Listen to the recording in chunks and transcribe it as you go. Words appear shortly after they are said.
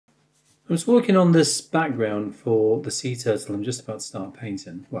I was working on this background for the sea turtle I'm just about to start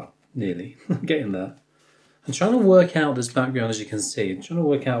painting. Well, nearly. Getting there. I'm trying to work out this background, as you can see. I'm trying to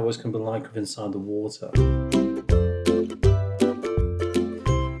work out what it's going to be like inside the water.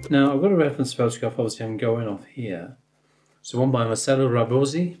 Now, I've got a reference photograph, obviously I'm going off here. It's one by Marcello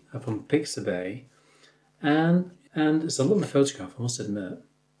Rabozzi from Pixabay. And it's a lovely photograph, I must admit.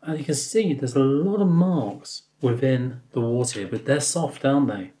 And you can see there's a lot of marks within the water here, but they're soft, aren't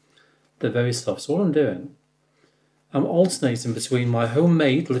they? They're very soft. So what I'm doing, I'm alternating between my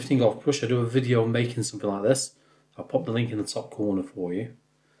homemade lifting off brush. I do a video making something like this. I'll pop the link in the top corner for you.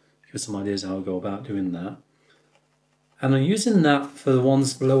 Give you some ideas how I go about doing that. And I'm using that for the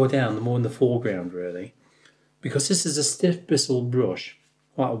ones lower down, the more in the foreground really. Because this is a stiff bristled brush.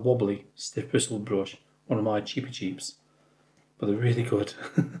 Quite a wobbly stiff bristled brush. One of my cheapy-cheaps. But they're really good.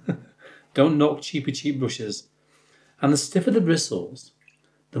 Don't knock cheap brushes. And the stiffer the bristles,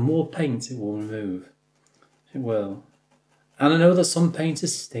 the more paint it will remove. It will. And I know that some paint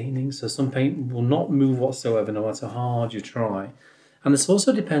is staining, so some paint will not move whatsoever no matter how hard you try. And this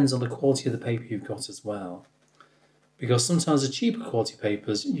also depends on the quality of the paper you've got as well. Because sometimes the cheaper quality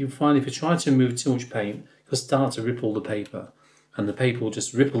papers, you find if you try to remove too much paint, you'll start to ripple the paper. And the paper will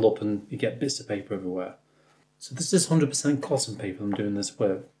just ripple up and you get bits of paper everywhere. So this is 100% cotton paper I'm doing this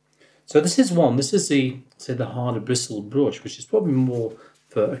with. So this is the harder bristled brush, which is probably more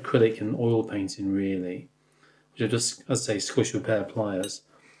for acrylic and oil painting really, which I just, as I say, squish with a pair of pliers.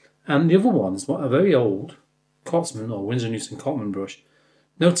 And the other one is a very old Cotman or Winsor & Newton Cotman brush.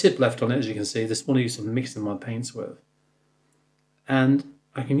 No tip left on it, as you can see. This one I used to mix in my paints with. And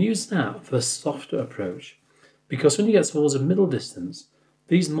I can use that for a softer approach, because when you get towards a middle distance,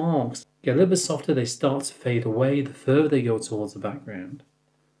 these marks get a little bit softer, they start to fade away the further they go towards the background.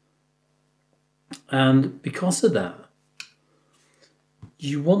 And because of that,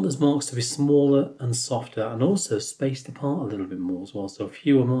 you want those marks to be smaller and softer and also spaced apart a little bit more as well, so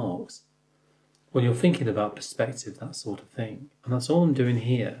fewer marks when you're thinking about perspective, that sort of thing. And that's all I'm doing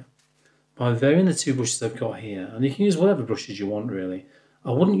here by varying the two brushes I've got here. And you can use whatever brushes you want really.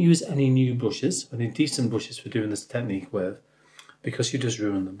 I wouldn't use any new brushes, any decent brushes for doing this technique with, because you just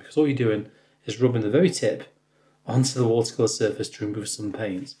ruin them. Because all you're doing is rubbing the very tip onto the watercolour surface to remove some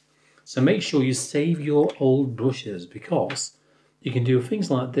paint. So make sure you save your old brushes, because you can do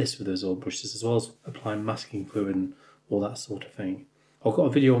things like this with those old brushes, as well as applying masking fluid and all that sort of thing. I've got a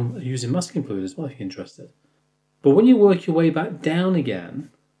video on using masking fluid as well if you're interested. But when you work your way back down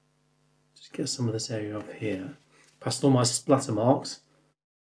again, just get some of this area up here, past all my splatter marks.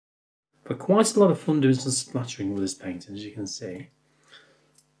 But quite a lot of fun doing some splattering with this painting, as you can see.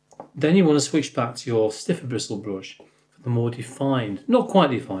 Then you want to switch back to your stiffer bristle brush for the more defined, not quite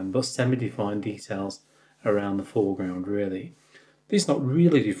defined, but semi-defined details around the foreground really. These are not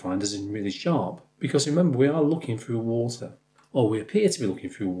really defined as in really sharp, because remember we are looking through water, or we appear to be looking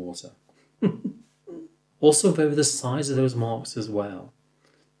through water. Also vary the size of those marks as well.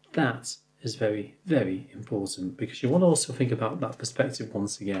 That is very, very important, because you want to also think about that perspective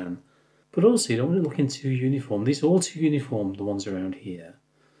once again. But also you don't want it looking too uniform. These are all too uniform, the ones around here.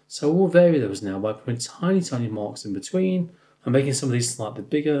 So we'll vary those now by putting tiny marks in between and making some of these slightly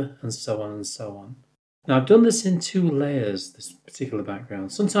bigger, and so on and so on. Now I've done this in 2 layers, this particular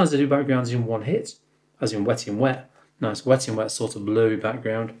background. Sometimes I do backgrounds in one hit, as in wet in wet. Nice wet in wet sort of blurry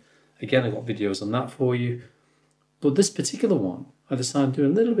background. Again, I've got videos on that for you. But this particular one, I decided to do a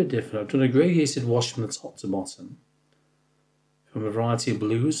little bit different. I've done a gradiated wash from the top to bottom, from a variety of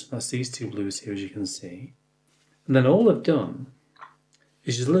blues. That's these 2 blues here, as you can see. And then all I've done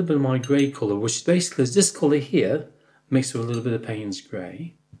is just a little bit of my grey colour, which basically is this colour here, mixed with a little bit of Payne's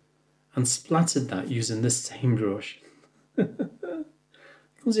grey, and splattered that using this same brush. It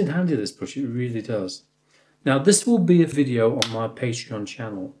comes in handy, this brush, it really does. Now this will be a video on my Patreon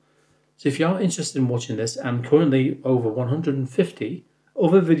channel, so if you are interested in watching this, and currently over 150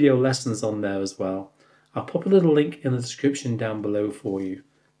 other video lessons on there as well, I'll pop a little link in the description down below for you.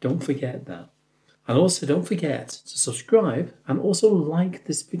 Don't forget that. And also don't forget to subscribe and also like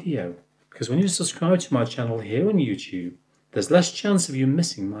this video, because when you subscribe to my channel here on YouTube, there's less chance of you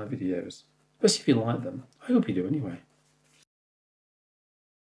missing my videos, especially if you like them. I hope you do anyway.